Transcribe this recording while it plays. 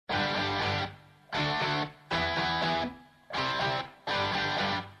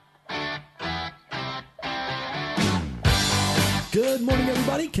Good morning,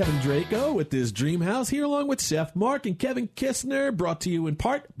 everybody. Kevin Draco with this Dream House here along with Chef Mark and Kevin Kistner, brought to you in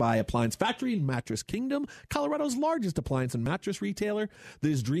part by Appliance Factory and Mattress Kingdom, Colorado's largest appliance and mattress retailer.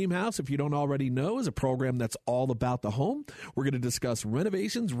 This Dream House, if you don't already know, is a program that's all about the home. We're going to discuss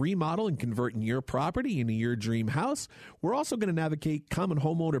renovations, remodel, and converting your property into your dream house. We're also going to navigate common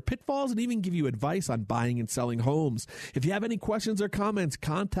homeowner pitfalls and even give you advice on buying and selling homes. If you have any questions or comments,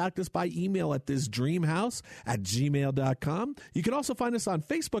 contact us by email at thisdreamhouse@gmail.com. You can also find us on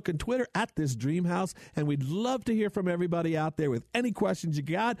Facebook and Twitter at This Dream House, and we'd love to hear from everybody out there with any questions you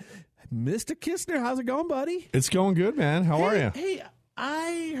got. Mr. Kistner, how's it going, buddy? It's going good, man. How are you? Hey,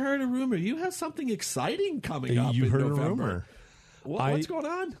 I heard a rumor. You have something exciting coming up in heard November. A rumor. What's going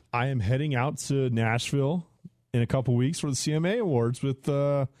on? I am heading out to Nashville in a couple weeks for the CMA Awards with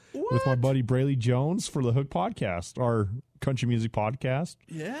my buddy Brayley Jones for the Hook podcast, our country music podcast.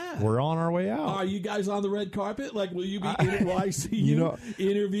 Yeah. We're on our way out. Are you guys on the red carpet? Like, will you be will I see you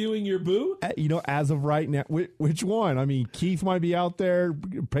interviewing your boo? As of right now, which one? I mean, Keith might be out there.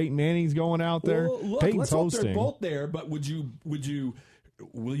 Peyton Manning's going out there. Well, look, Peyton's let's hosting. hope they're both there,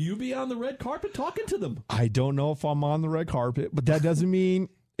 but will you be on the red carpet talking to them? I don't know if I'm on the red carpet, but that doesn't mean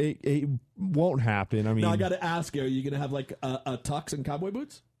it won't happen. I mean, now I got to ask you, are you going to have like a tux and cowboy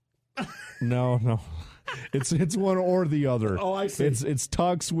boots? No. It's one or the other. Oh, I see. It's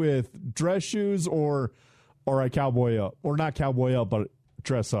tux with dress shoes or a cowboy up, or not cowboy up, but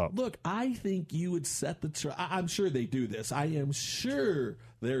dress up. Look, I think you would set the. I'm sure they do this. I am sure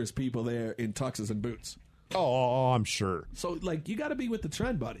there's people there in tuxes and boots. Oh, I'm sure. So, like, you got to be with the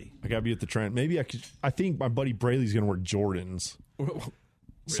trend, buddy. I got to be with the trend. Maybe I could. I think my buddy Brayley's going to wear Jordans. Really?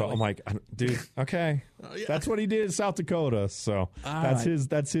 So I'm like, dude, okay, Yeah. That's what he did in South Dakota. So that's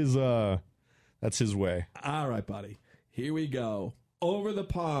his way. All right, buddy. Here we go. Over the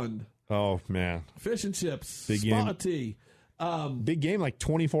pond. Oh man, Fish and chips. Big spaghetti. Big game, like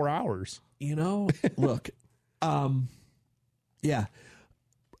 24 hours. Look, yeah.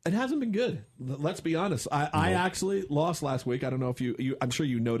 It hasn't been good. Let's be honest. I actually lost last week. I don't know if you I'm sure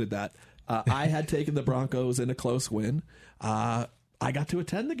you noted that. I had taken the Broncos in a close win. I got to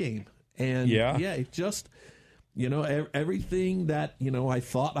attend the game. And it just, everything that, I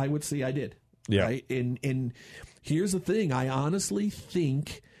thought I would see, I did. Yeah. Right. And here's the thing. I honestly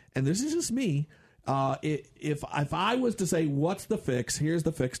think, and this is just me, if I was to say, what's the fix? Here's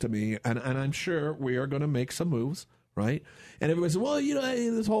the fix to me. And I'm sure we are going to make some moves. Right. And everybody says, well,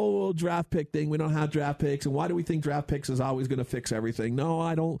 this whole draft pick thing, we don't have draft picks. And why do we think draft picks is always going to fix everything? No,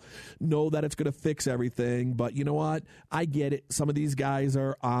 I don't know that it's going to fix everything. But you know what? I get it. Some of these guys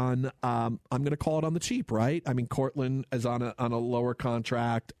are on, I'm going to call it on the cheap, right? I mean, Cortland is on a lower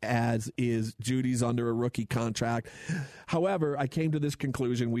contract, as is Judy's under a rookie contract. However, I came to this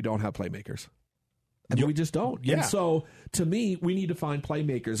conclusion: we don't have playmakers. And we just don't. Yeah. And so, to me, we need to find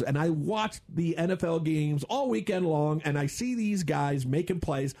playmakers. And I watched the NFL games all weekend long, and I see these guys making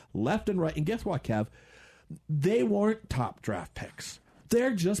plays left and right. And guess what, Kev? They weren't top draft picks.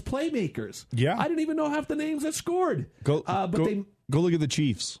 They're just playmakers. Yeah. I didn't even know half the names that scored. Go look at the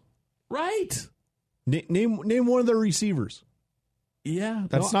Chiefs. Right. Name one of their receivers. Yeah.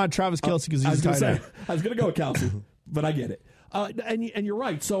 That's not Travis Kelce because he's tight end. I was going to go with Kelce, but I get it. And you're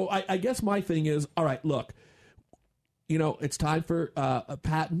right. So I guess my thing is, all right, look, it's time for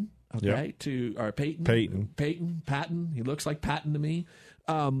Patton, okay, or Patton. He looks like Patton to me.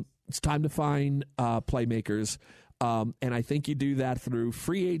 It's time to find playmakers. And I think you do that through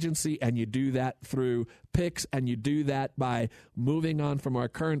free agency, and you do that through picks, and you do that by moving on from our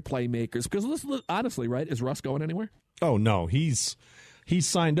current playmakers. Because honestly, right, is Russ going anywhere? Oh, no. He's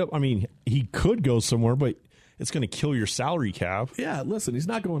signed up. I mean, he could go somewhere, but it's going to kill your salary cap. Yeah, listen, he's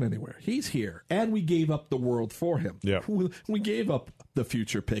not going anywhere. He's here. And we gave up the world for him. Yeah. We gave up the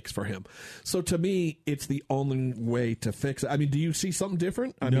future picks for him. So to me, it's the only way to fix it. I mean, do you see something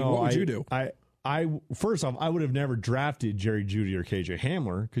different? I mean, what would you do? First off, I would have never drafted Jerry Jeudy or KJ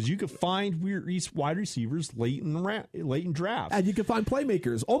Hamler because you could find wide receivers late in draft. And you can find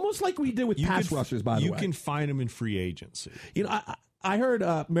playmakers, almost like we did with pass rushers, by the way. You can find them in free agency. I heard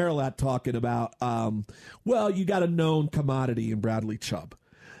Marilat talking about, you got a known commodity in Bradley Chubb.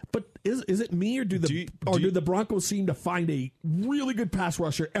 But is it me, or do the Broncos seem to find a really good pass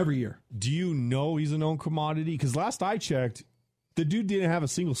rusher every year? Do you know he's a known commodity? Because last I checked, the dude didn't have a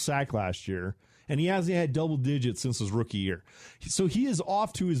single sack last year, and he hasn't had double digits since his rookie year. So he is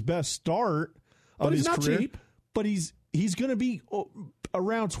off to his best start of his career. But he's not cheap. But he's going to be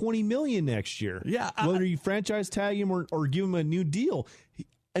around $20 million next year. Yeah, whether you franchise tag him or give him a new deal.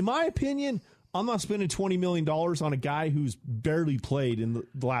 In my opinion, I'm not spending $20 million on a guy who's barely played in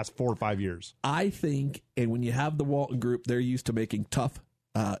the last 4 or 5 years. I think, and when you have the Walton Group, they're used to making tough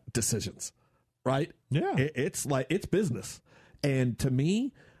decisions, right? Yeah. It's business. And to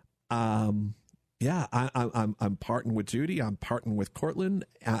me, I'm parting with Judy. I'm parting with Cortland.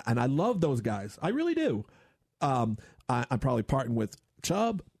 And I love those guys. I really do. I'm probably parting with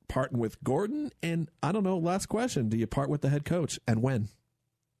Chubb, parting with Gordon. And I don't know, last question. Do you part with the head coach, and when?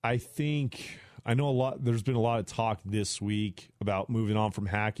 I know there's been a lot of talk this week about moving on from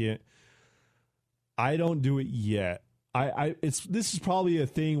Hackett. I don't do it yet. This is probably a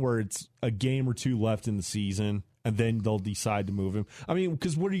thing where it's a game or two left in the season, and then they'll decide to move him. I mean,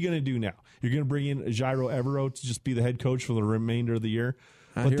 because what are you going to do now? You're going to bring in Jairo Evero to just be the head coach for the remainder of the year?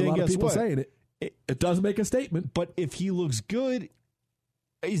 I hear a lot of people saying it does make a statement. But if he looks good,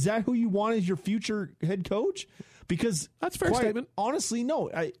 is that who you want as your future head coach? Because that's a fair statement. Honestly,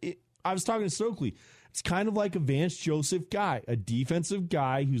 no. I was talking to Stokely. It's kind of like a Vance Joseph guy, a defensive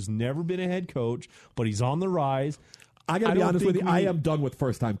guy who's never been a head coach, but he's on the rise. I got to be honest with you. I am done with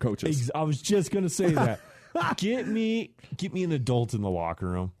first-time coaches. I was just going to say that. Get me an adult in the locker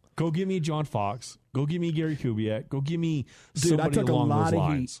room. Go give me John Fox. Go give me Gary Kubiak. Go give me somebody I took along a lot those of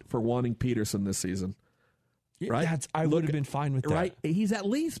lines. heat for wanting Peterson this season. Right? I would have been fine with that. Right? He's at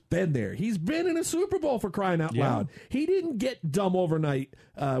least been there. He's been in a Super Bowl, for crying out loud. He didn't get dumb overnight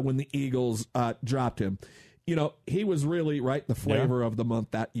when the Eagles dropped him. You know, he was really the flavor of the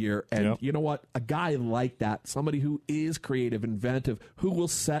month that year. And you know what? A guy like that, somebody who is creative, inventive, who will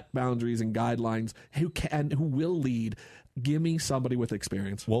set boundaries and guidelines, who will lead. Give me somebody with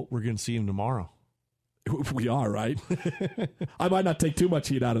experience. Well, we're going to see him tomorrow. We are, right? I might not take too much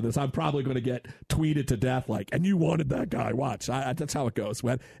heat out of this. I'm probably going to get tweeted to death and you wanted that guy. Watch. That's how it goes.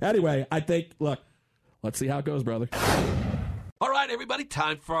 But anyway, I think, let's see how it goes, brother. All right, everybody,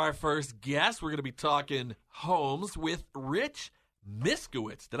 time for our first guest. We're going to be talking homes with Rich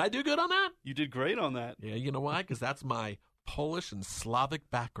Miskiewucz. Did I do good on that? You did great on that. Yeah, you know why? Because that's my Polish and Slavic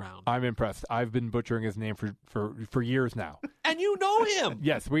background. I'm impressed. I've been butchering his name for years now. And you know him.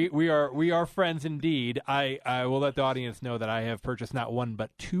 Yes, we are friends indeed. I will let the audience know that I have purchased not one but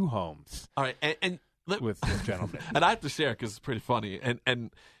 2 homes. All right, and with this gentleman. And I have to share because it's pretty funny.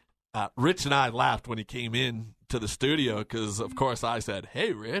 And Rich and I laughed when he came in to the studio because, of course, I said,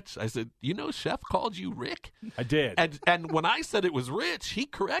 "Hey, Rich." I said, "You know, Chef called you Rick." I did. And when I said it was Rich, he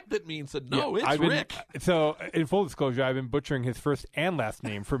corrected me and said, "No, it's Rick." So, in full disclosure, I've been butchering his first and last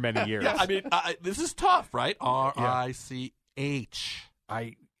name for many years. Yeah, I mean, this is tough, right? R-I-C-H.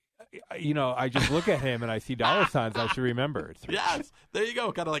 I just look at him and I see dollar signs. I should remember. It's Rich. Yes, there you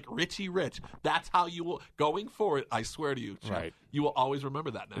go. Kind of like Richie Rich. That's how you will, going forward, I swear to you, Chef, right. You will always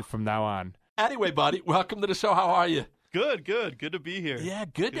remember that now. From now on. Anyway, buddy, welcome to the show. How are you? Good to be here. Yeah,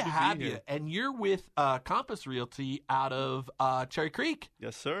 good to have you. And you're with Compass Realty out of Cherry Creek.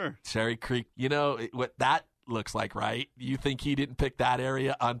 Yes, sir. Cherry Creek. You know what that looks like, right? You think he didn't pick that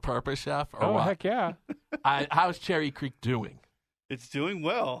area on purpose, Chef? Or what? Heck yeah. How's Cherry Creek doing? It's doing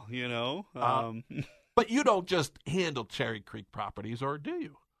well, you know. But you don't just handle Cherry Creek properties, or do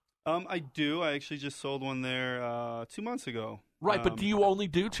you? I do. I actually just sold one there 2 months ago. Right, but do you only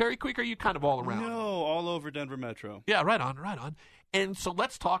do Cherry Creek, or are you kind of all around? No, all over Denver Metro. Yeah, right on. And so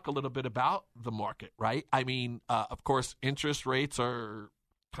let's talk a little bit about the market, right? I mean, of course, interest rates are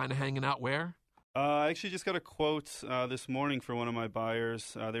kind of hanging out where? I actually just got a quote this morning for one of my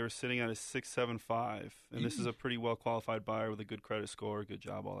buyers. They were sitting at a 675, and this is a pretty well-qualified buyer with a good credit score, good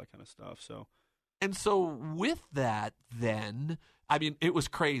job, all that kind of stuff. And so with that, then, I mean, it was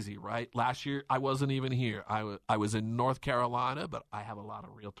crazy, right? Last year, I wasn't even here. I was in North Carolina, but I have a lot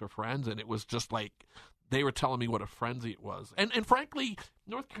of realtor friends, and it was just like they were telling me what a frenzy it was. And frankly,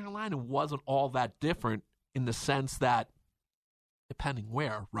 North Carolina wasn't all that different in the sense that, depending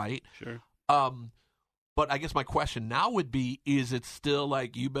where, right? Sure. But I guess my question now would be, is it still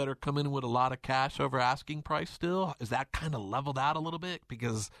like you better come in with a lot of cash over asking price still? Is that kind of leveled out a little bit?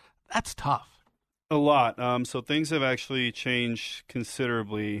 Because that's tough. A lot. So things have actually changed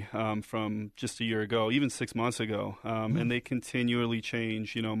considerably from just a year ago, even 6 months ago, and they continually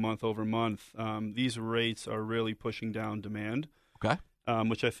change, month over month. These rates are really pushing down demand, okay,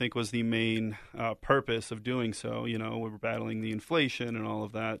 which I think was the main purpose of doing so. We were battling the inflation and all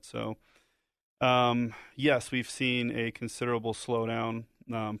of that. So, yes, we've seen a considerable slowdown.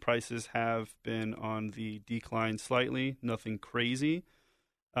 Prices have been on the decline slightly, nothing crazy.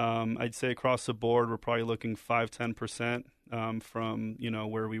 I'd say across the board, we're probably looking 5-10% from,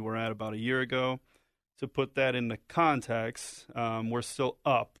 where we were at about a year ago. to put that into context, we're still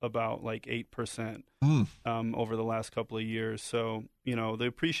up about like 8% over the last couple of years. So, the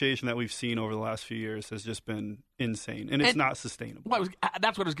appreciation that we've seen over the last few years has just been insane, and it's not sustainable. Well,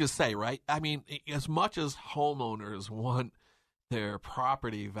 that's what I was going to say, right? I mean, as much as homeowners want their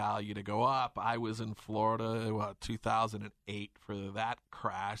property value to go up, I was in Florida, 2008 for that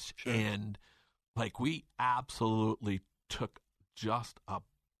crash, Sure. and like we absolutely took just a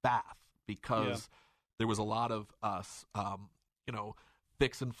bath because there was a lot of us,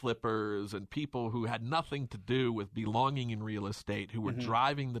 fix and flippers and people who had nothing to do with belonging in real estate, who were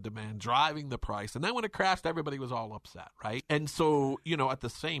driving the demand, driving the price. And then when it crashed, everybody was all upset, right? And so, at the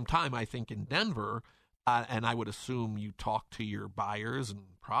same time, I think in Denver, and I would assume you talk to your buyers and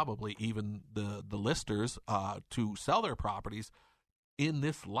probably even the listers to sell their properties in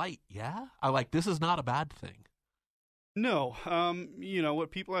this light, this is not a bad thing. No.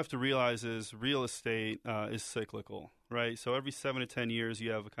 What people have to realize is real estate is cyclical, right? So every 7 to 10 years,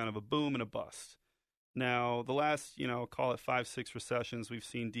 you have a kind of a boom and a bust. Now, the last, call it 5-6 recessions, we've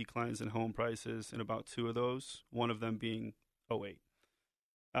seen declines in home prices in about 2 of those, one of them being 2008.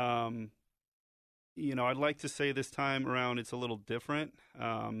 I'd like to say this time around it's a little different.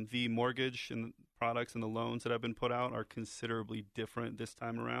 The mortgage and products and the loans that have been put out are considerably different this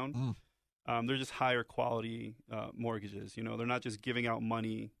time around. They're just higher quality mortgages. They're not just giving out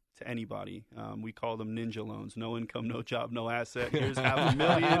money to anybody. We call them ninja loans. No income, no job, no asset. Here's $500,000.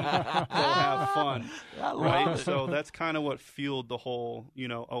 Go have fun. Right? So that's kind of what fueled the whole,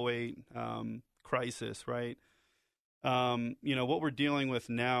 2008 crisis, right? What we're dealing with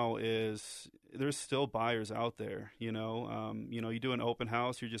now is there's still buyers out there. You do an open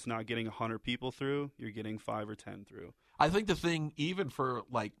house, you're just not getting 100 people through. You're getting 5 or 10 through. I think the thing, even for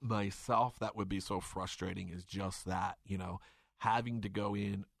like myself, that would be so frustrating is just that, having to go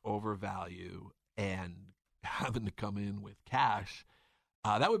in overvalue and having to come in with cash.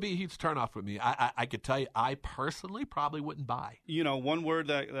 That would be a huge turnoff for me. I could tell you, I personally probably wouldn't buy. One word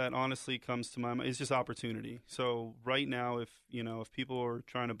that honestly comes to my mind is just opportunity. So right now, if people were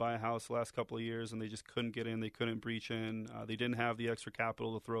trying to buy a house the last couple of years and they just couldn't get in, they couldn't breach in, they didn't have the extra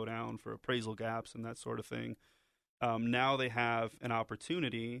capital to throw down for appraisal gaps and that sort of thing. Now they have an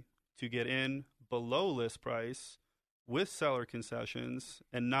opportunity to get in below list price with seller concessions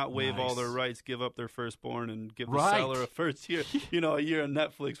and not waive all their rights, give up their firstborn, and give the seller a first year, a year on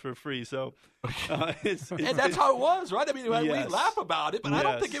Netflix for free. So it's and that's how it was, right? I mean, we laugh about it, but I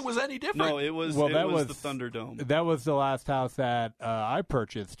don't think it was any different. No, it was. Well, that was the Thunderdome. That was the last house that I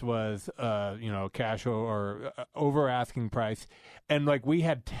purchased was, cash or over asking price, and like we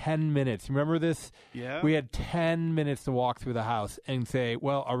had 10 minutes. Remember this? Yeah. We had 10 minutes to walk through the house and say,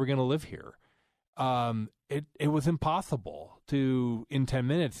 "Well, are we going to live here?" It was impossible to, in 10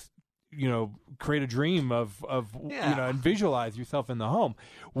 minutes, create a dream of and visualize yourself in the home.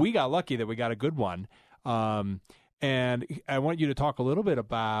 We got lucky that we got a good one. And I want you to talk a little bit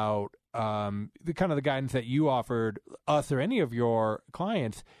about the kind of the guidance that you offered us or any of your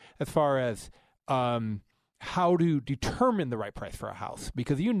clients as far as how to determine the right price for a house,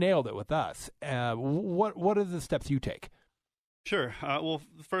 because you nailed it with us. What are the steps you take? Sure. Well,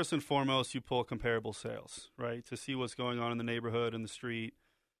 first and foremost, you pull comparable sales, right, to see what's going on in the neighborhood and the street.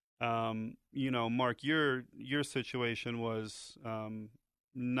 Mark, your situation was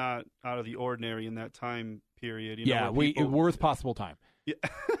not out of the ordinary in that time period. Worst possible time.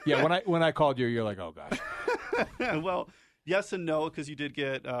 Yeah. When I called you, you're like, oh gosh. Well, yes and no, because you did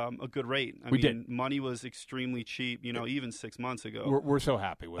get a good rate. I mean, money was extremely cheap, even 6 months ago. We're so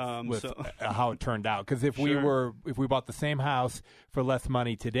happy with how it turned out, because if we bought the same house for less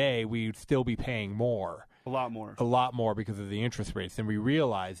money today, we'd still be paying more. A lot more because of the interest rates, and we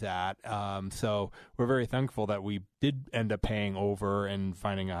realize that. So we're very thankful that we did end up paying over and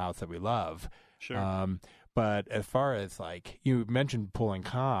finding a house that we love. Sure. But as far as, like, you mentioned pulling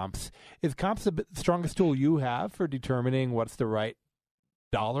comps, is comps the strongest tool you have for determining what's the right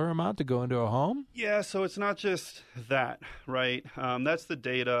dollar amount to go into a home? Yeah, so it's not just that, right? That's the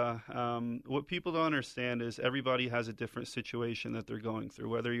data. What people don't understand is everybody has a different situation that they're going through,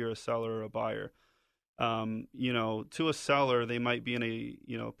 whether you're a seller or a buyer. To a seller, they might be in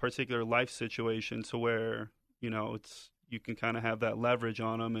a particular life situation to where, you can kind of have that leverage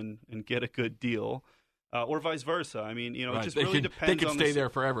on them and get a good deal. Or vice versa. I mean, it just really depends. They can stay there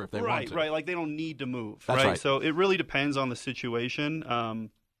forever if they want to. Right. Like they don't need to move. That's right. So it really depends on the situation.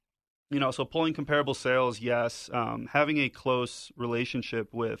 So pulling comparable sales, yes. Having a close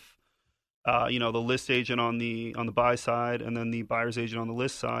relationship with, the list agent on the buy side and then the buyer's agent on the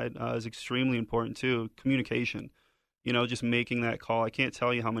list side is extremely important too. Communication. just making that call. I can't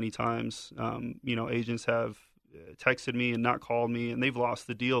tell you how many times, agents have texted me and not called me, and they've lost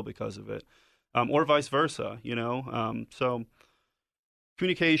the deal because of it, or vice versa, So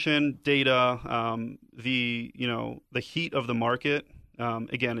communication, data, the heat of the market,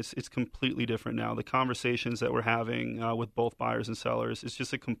 again, it's completely different now. The conversations that we're having with both buyers and sellers, it's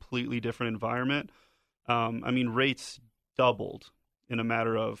just a completely different environment. Rates doubled in a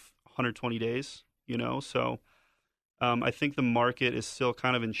matter of 120 days, so I think the market is still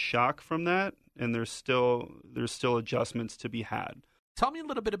kind of in shock from that, and there's still adjustments to be had. Tell me a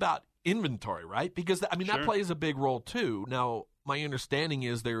little bit about inventory, right? Because, that Sure. plays a big role, too. Now, my understanding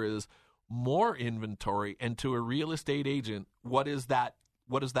is there is more inventory, and to a real estate agent, what is that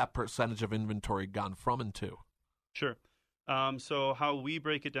percentage of inventory gone from and to? Sure. So how we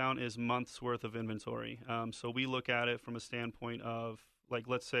break it down is months worth of inventory. So we look at it from a standpoint of, like,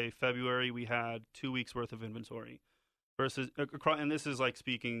 let's say February, we had 2 weeks worth of inventory versus, and this is like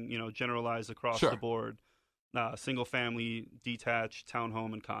speaking, generalized across Sure. the board, single family, detached,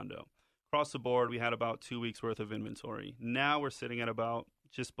 townhome, and condo. Across the board, we had about 2 weeks worth of inventory. Now we're sitting at about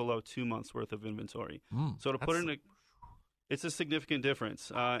just below 2 months worth of inventory. So to put it in it's a significant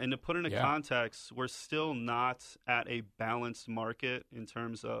difference. And to put it in context, we're still not at a balanced market in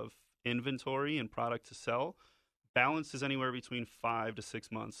terms of inventory and product to sell. Balance is anywhere between 5 to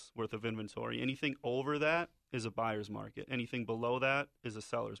 6 months worth of inventory. Anything over that is a buyer's market. Anything below that is a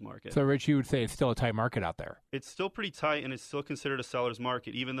seller's market. So, Rich, you would say it's still a tight market out there. It's still pretty tight, and it's still considered a seller's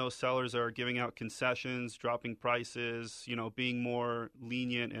market, even though sellers are giving out concessions, dropping prices, being more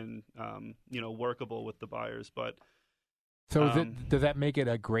lenient and, workable with the buyers. But so does that make it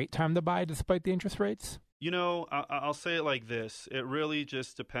a great time to buy despite the interest rates? I'll say it like this. It really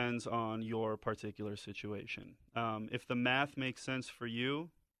just depends on your particular situation. If the math makes sense for you,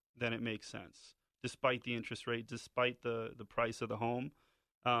 then it makes sense. Despite the interest rate, despite the price of the home,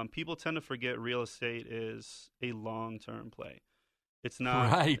 people tend to forget real estate is a long-term play. It's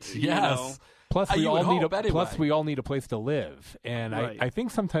not right. Yes. Plus, we all need anyway. we all need a place to live, and Right. I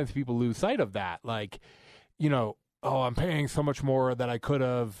think sometimes people lose sight of that. Like, oh, I'm paying so much more that I could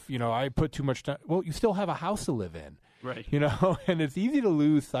have. I put too much time. Well, you still have a house to live in. Right. And it's easy to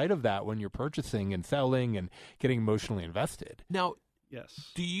lose sight of that when you're purchasing and selling and getting emotionally invested. Now,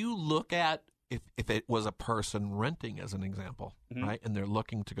 Yes. do you look at if it was a person renting, as an example, Mhm. right, and they're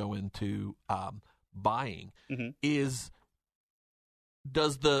looking to go into buying, Mhm.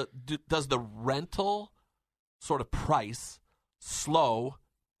 does the rental sort of price slow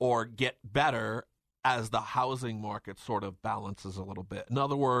or get better as the housing market sort of balances a little bit? In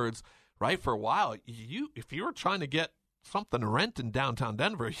other words, right, for a while, if you were trying to get something to rent in downtown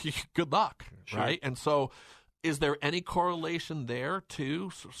Denver, good luck, Sure. right? And so is there any correlation there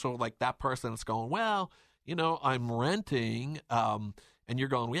too? So like that person that's going, well, I'm renting, and you're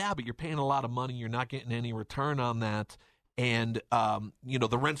going, yeah, but you're paying a lot of money. You're not getting any return on that. And,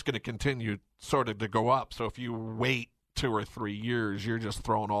 the rent's going to continue sort of to go up. So if you wait 2 or 3 years, you're just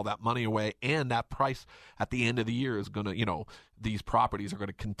throwing all that money away. And that price at the end of the year is going to, these properties are going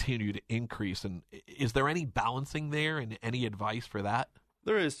to continue to increase. And is there any balancing there and any advice for that?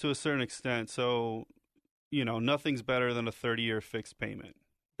 There is, to a certain extent. So, nothing's better than a 30-year fixed payment.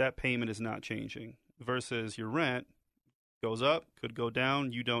 That payment is not changing. Versus your rent goes up, could go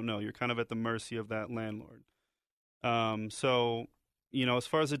down. You don't know. You're kind of at the mercy of that landlord. So, as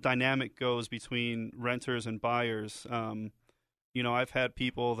far as the dynamic goes between renters and buyers, I've had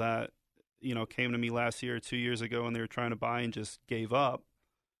people that, came to me last year or 2 years ago and they were trying to buy and just gave up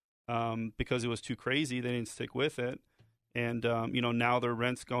because it was too crazy. They didn't stick with it. And, now their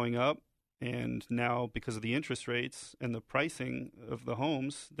rent's going up. And now because of the interest rates and the pricing of the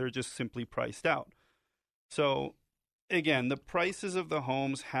homes, they're just simply priced out. So, again, the prices of the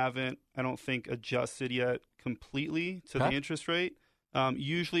homes haven't, I don't think, adjusted yet completely to the interest rate.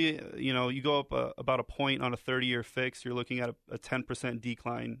 Usually, you go up about a point on a 30-year fix, you're looking at a 10%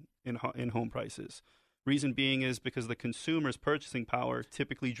 decline in home prices. Reason being is because the consumer's purchasing power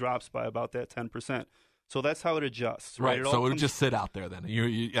typically drops by about that 10%. So that's how it adjusts. Right. It So it would just sit out there then.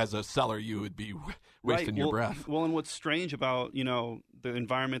 You as a seller, you would be wasting your breath. Well, and what's strange about, the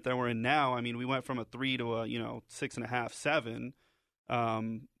environment that we're in now, we went from a 3 to a, 6.5, 7,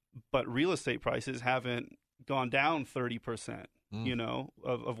 but real estate prices haven't gone down 30%,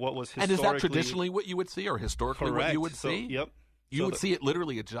 of what was historically. And is that traditionally what you would see, or historically correct. what you would So, see? Yep. You would see it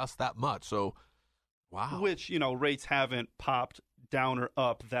literally adjust that much. So, wow. Which, rates haven't popped down or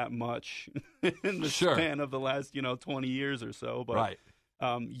up that much in the Sure. span of the last, 20 years or so. But right.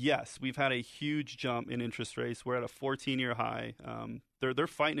 yes, we've had a huge jump in interest rates. We're at a 14-year high. They're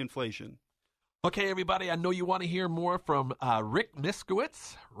fighting inflation. Okay, everybody, I know you want to hear more from Rick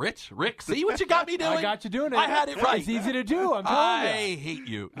Miskiewucz. Rick, see what you got me doing? I got you doing it. I had it right. It's easy to do, I'm telling you. I hate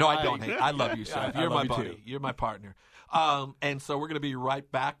you. No, I don't hate. I love you, Chef. You're my buddy. Too. You're my partner. And so we're going to be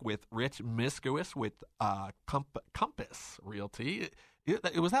right back with Rich Miskiewucz with Compass Realty.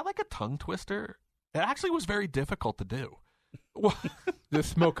 Was that like a tongue twister? It actually was very difficult to do. The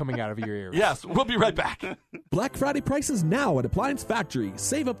smoke coming out of your ears. Yes, we'll be right back. Black Friday prices now at Appliance Factory.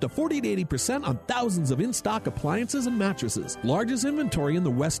 Save up to 40 to 80% on thousands of in-stock appliances and mattresses. Largest inventory in the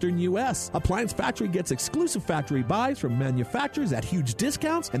Western U.S. Appliance Factory gets exclusive factory buys from manufacturers at huge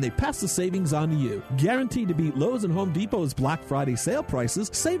discounts, and they pass the savings on to you. Guaranteed to beat Lowe's and Home Depot's Black Friday sale prices.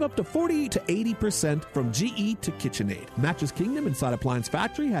 Save up to 40 to 80% from GE to KitchenAid. Mattress Kingdom inside Appliance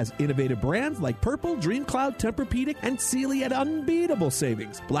Factory has innovative brands like Purple, DreamCloud, Tempur-Pedic, and Sealy at unbeatable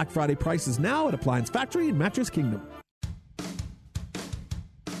savings. Black Friday prices now at Appliance Factory and Mattress Kingdom.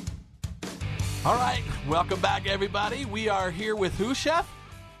 All right, welcome back, everybody. We are here with who, Chef?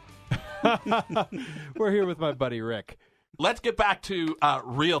 We're here with my buddy Rick. Let's get back to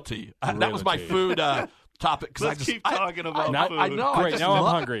realty. That was my food topic. Let's keep talking about food. I know. Great, now I'm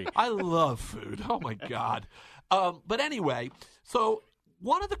hungry. I love food. Oh, my God. But anyway, so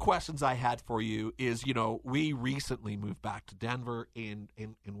one of the questions I had for you is, we recently moved back to Denver, and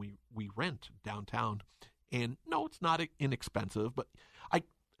we rent downtown. And no, it's not inexpensive, but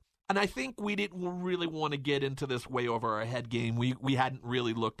I think we didn't really want to get into this way over our head game. We hadn't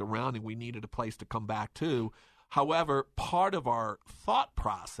really looked around, and we needed a place to come back to. However, part of our thought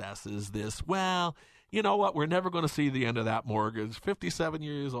process is this, well, you know what? We're never going to see the end of that mortgage. 57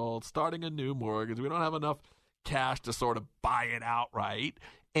 years old, starting a new mortgage. We don't have enough cash to sort of buy it outright.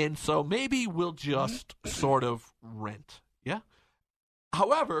 And so maybe we'll just sort of rent. Yeah.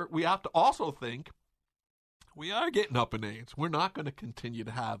 However, we have to also think we are getting up in age. We're not going to continue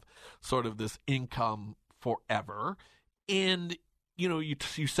to have sort of this income forever. And, you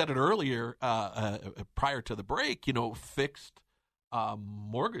said it earlier prior to the break, fixed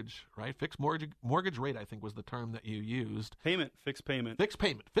mortgage, right? Fixed mortgage rate, I think was the term that you used. Fixed payment. Fixed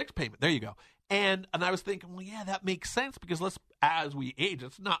payment. There you go. And I was thinking, well, yeah, that makes sense because as we age,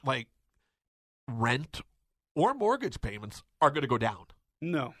 it's not like rent or mortgage payments are going to go down.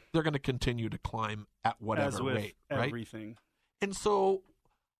 No. They're going to continue to climb at whatever rate, right? Everything. And so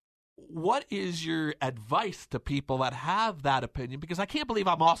what is your advice to people that have that opinion? Because I can't believe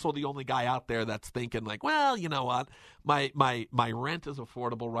I'm also the only guy out there that's thinking like, well, you know what? My rent is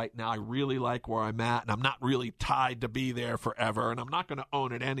affordable right now. I really like where I'm at, and I'm not really tied to be there forever, and I'm not going to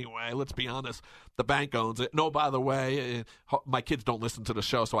own it anyway. Let's be honest. The bank owns it. No, by the way, my kids don't listen to the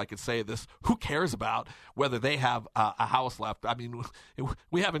show, so I could say this. Who cares about whether they have a house left? I mean,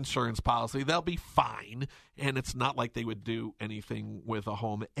 we have insurance policy. They'll be fine, and it's not like they would do anything with a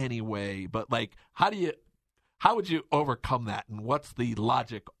home anyway. But, like, how would you overcome that, and what's the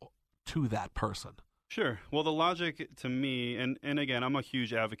logic to that person? Sure. Well, the logic to me, and again, I'm a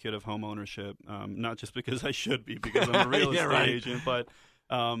huge advocate of home ownership, not just because I should be, because I'm a real estate agent, but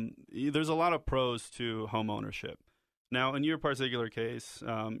there's a lot of pros to home ownership. Now, in your particular case,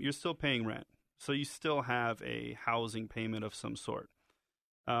 you're still paying rent, so you still have a housing payment of some sort,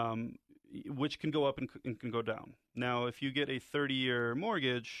 which can go up and can go down. Now, if you get a 30-year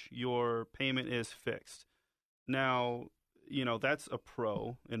mortgage, your payment is fixed. Now, that's a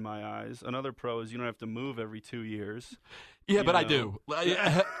pro in my eyes. Another pro is you don't have to move every 2 years. Yeah, but I do.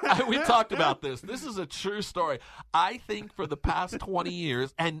 We talked about this. This is a true story. I think for the past 20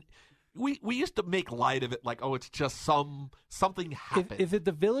 years, and we used to make light of it like, oh, it's just something happened. Is it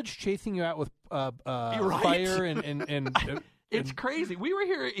the village chasing you out with fire and it's crazy. We were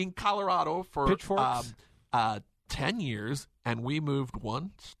here in Colorado for pitchforks? 10 years, and we moved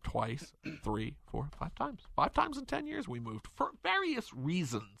once, twice, 3, 4, 5 times. 5 times in 10 years we moved for various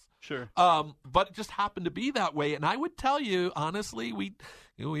reasons. Sure. But it just happened to be that way. And I would tell you, honestly, we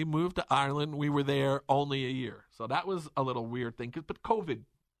moved to Ireland. We were there only a year. So that was a little weird thing. But COVID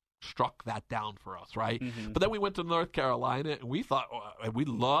struck that down for us, right? Mm-hmm. But then we went to North Carolina, and we thought, we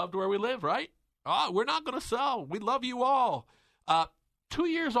loved where we live, right? We're not going to sell. We love you all. 2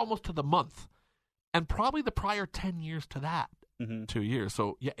 years almost to the month. And probably the prior 10 years to that, 2 years.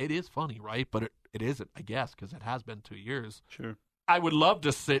 So, yeah, it is funny, right? But it isn't, I guess, because it has been 2 years. Sure. I would love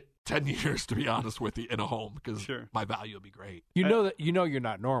to sit 10 years, to be honest with you, in a home because my value would be great. That you're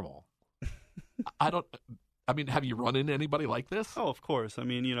not normal. I mean, have you run into anybody like this? Oh, of course. I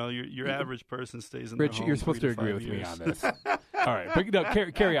mean, your average person stays in Rich, their home. you're supposed to agree with me on this. All right. But, no,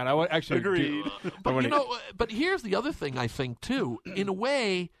 carry on. I want actually agreed. But here's the other thing I think, too. In a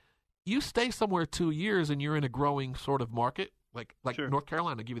way, you stay somewhere 2 years and you're in a growing sort of market, Like Sure. North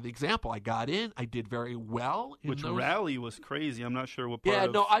Carolina, I'll give you the example. I got in. I did very well. Which Raleigh was crazy. I'm not sure what part Yeah,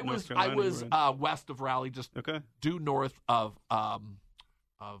 of no, I North was Carolina you were in. west of Raleigh, just Okay. due north of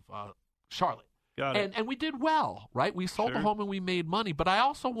Charlotte. Got it. And we did well, right? We sold the Sure. home and we made money. But I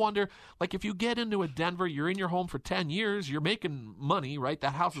also wonder, like, if you get into a Denver, you're in your home for 10 years, you're making money, right?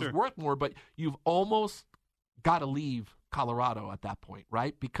 That house is Sure. worth more, but you've almost got to leave Colorado at that point,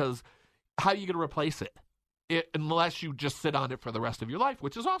 right? Because how are you going to replace it? Unless you just sit on it for the rest of your life,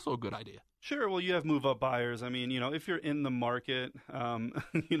 which is also a good idea. Sure. Well, you have move-up buyers. I mean, if you're in the market,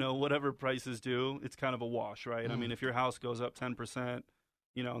 whatever prices do, it's kind of a wash, right? I mean, if your house goes up 10%,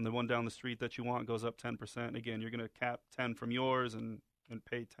 and the one down the street that you want goes up 10%, again, you're going to cap 10 from yours and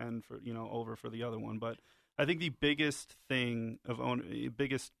pay 10 for, over for the other one. But I think the biggest thing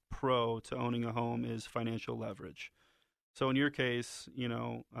biggest pro to owning a home is financial leverage. So in your case,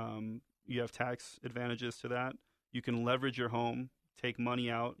 you have tax advantages to that. You can leverage your home, take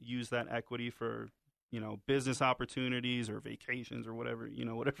money out, use that equity for, business opportunities or vacations or whatever,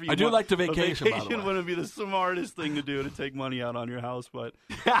 whatever you want. I do like to vacation, by the Vacation way. wouldn't be the smartest thing to do, to take money out on your house, but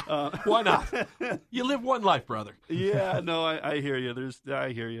Why not? You live one life, brother. yeah, no, I hear you.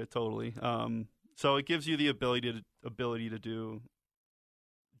 I hear you totally. So it gives you the ability to do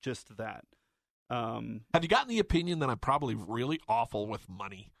just that. Have you gotten the opinion that I'm probably really awful with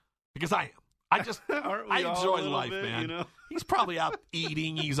money? Because I am. Aren't we I all enjoy a little life, bit, man. He's probably out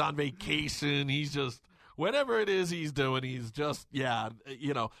eating. He's on vacation. He's just, whatever it is he's doing, he's just,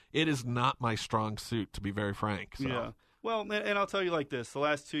 it is not my strong suit, to be very frank. So. Yeah. Well, and I'll tell you like this. The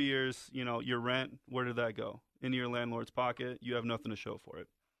last 2 years, your rent, where did that go? Into your landlord's pocket. You have nothing to show for it,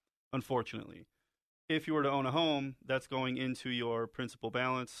 unfortunately. If you were to own a home, that's going into your principal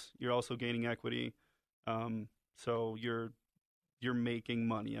balance. You're also gaining equity. So you're making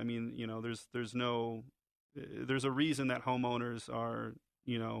money. I mean, there's a reason that homeowners are,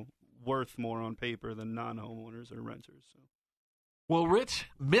 worth more on paper than non-homeowners or renters. So. Well,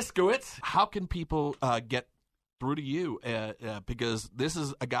 Rich Miskiewucz, how can people get through to you? Because this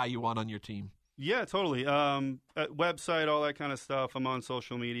is a guy you want on your team. Yeah, totally. Website, all that kind of stuff. I'm on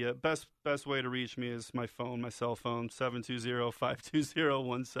social media. Best way to reach me is my cell phone,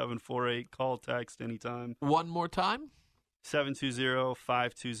 720-520-1748. Call, text anytime. One more time.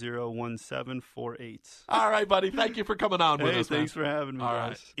 720-520-1748. All right, buddy. Thank you for coming on with Hey, us, man. thanks for having me, All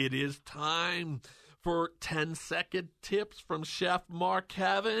guys. right. It is time for 10-second tips from Chef Mark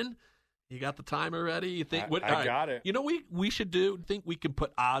Kevin. You got the timer ready? You think I got it. You know we should think we can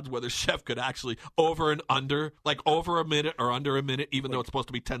put odds whether Chef could actually over and under, like over a minute or under a minute, even though it's supposed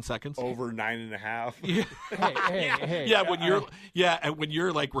to be 10 seconds. Over 9.5. Yeah. Hey. Yeah, and when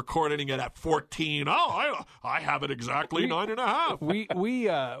you're like recording it at 14, I have it exactly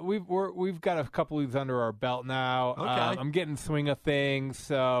 9.5. We've got a couple weeks under our belt now. Okay. I'm getting swing of things,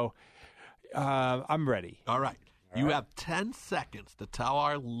 so I'm ready. All right. You have 10 seconds to tell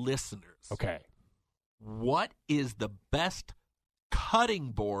our listeners. Okay. What is the best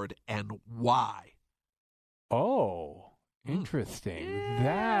cutting board and why? Oh, interesting.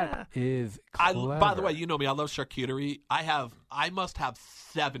 Yeah. That is clever. By the way, you know me. I love charcuterie. I must have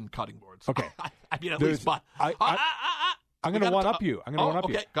 7 cutting boards. Okay. I mean, at There's- least 5. I'm going to one up you. I'm going to one up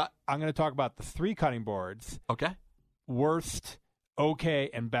you. Okay. I'm going to talk about the 3 cutting boards: Okay. worst, okay,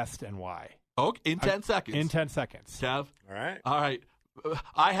 and best, and why. Okay. In 10 seconds. In 10 seconds. Kev. All right.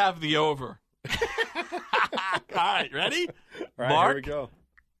 I have the over. All right. Ready? right, Mark, here we go.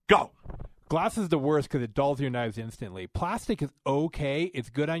 Go. Glass is the worst because it dulls your knives instantly. Plastic is okay. It's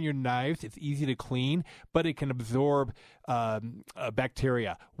good on your knives. It's easy to clean, but it can absorb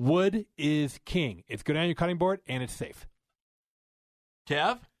bacteria. Wood is king. It's good on your cutting board, and it's safe.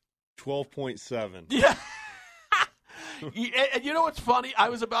 Kev? 12.7. Yeah. And you know what's funny? I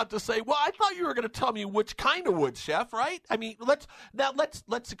was about to say, well, I thought you were going to tell me which kind of wood, Chef, right? I mean, let's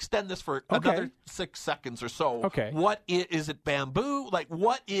extend this for another 6 seconds or so. Okay. What is it? Bamboo? Like,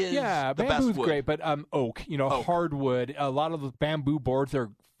 what is the best bamboo's wood? great, but oak, Oak. hardwood. A lot of the bamboo boards are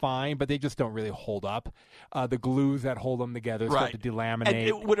fine, but they just don't really hold up. The glues that hold them together start to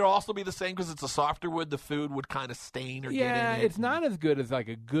delaminate. And would it also be the same because it's a softer wood? The food would kind of stain or get in it? It's not as good as like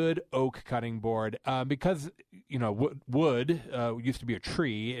a good oak cutting board because wood used to be a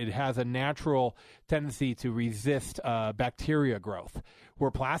tree. It has a natural tendency to resist bacteria growth. Where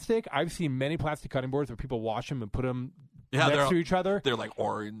plastic, I've seen many plastic cutting boards where people wash them and put them next to each other. They're like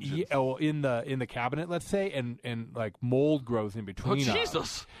orange. Yeah, in the cabinet, let's say, and like mold grows in between. Oh,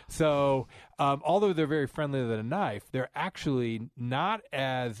 Jesus! So, although they're very friendly with a knife, they're actually not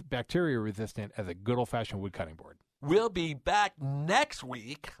as bacteria resistant as a good old fashioned wood cutting board. We'll be back next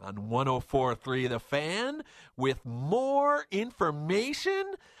week on 104.3 The Fan with more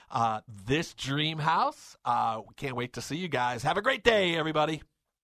information. This dream house. Can't wait to see you guys. Have a great day, everybody.